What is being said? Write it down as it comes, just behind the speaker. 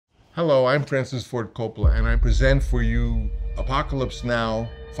Hello, I'm Francis Ford Coppola, and I present for you Apocalypse Now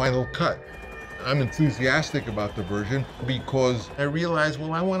Final Cut. I'm enthusiastic about the version because I realized,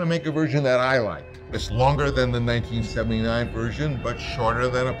 well, I want to make a version that I like. It's longer than the 1979 version, but shorter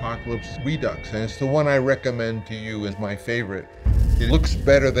than Apocalypse Redux, and it's the one I recommend to you as my favorite. It looks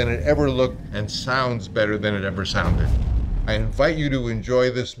better than it ever looked and sounds better than it ever sounded. I invite you to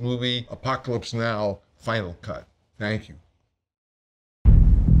enjoy this movie, Apocalypse Now Final Cut. Thank you.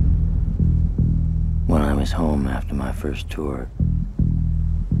 When I was home after my first tour,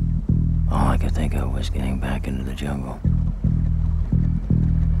 all I could think of was getting back into the jungle.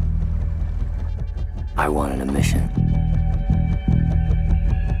 I wanted a mission.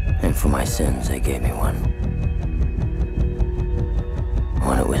 And for my sins, they gave me one.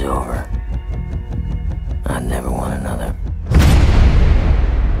 When it was over, I'd never want another.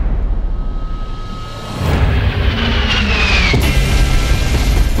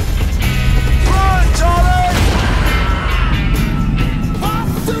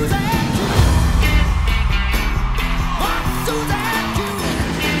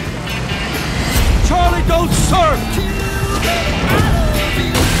 Charlie, don't serve!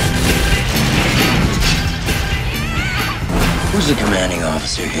 Who's the commanding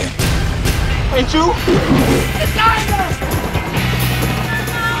officer here? Ain't you? The tiger!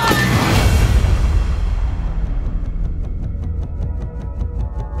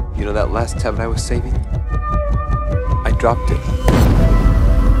 You know that last tablet I was saving? I dropped it.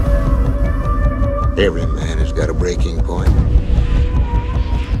 Every man has got a breaking point.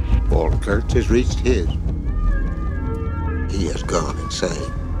 Paul Kurtz has reached his. He has gone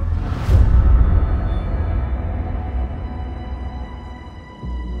insane.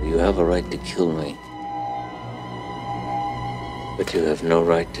 You have a right to kill me, but you have no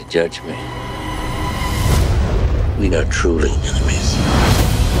right to judge me. We are truly enemies.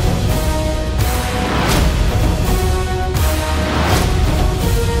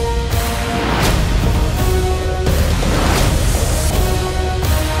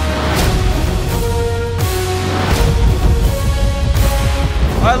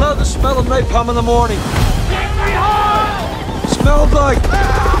 I love the smell of napalm in the morning. Smells like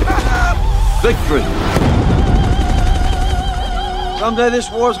victory. Someday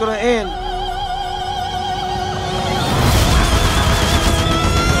this war's gonna end.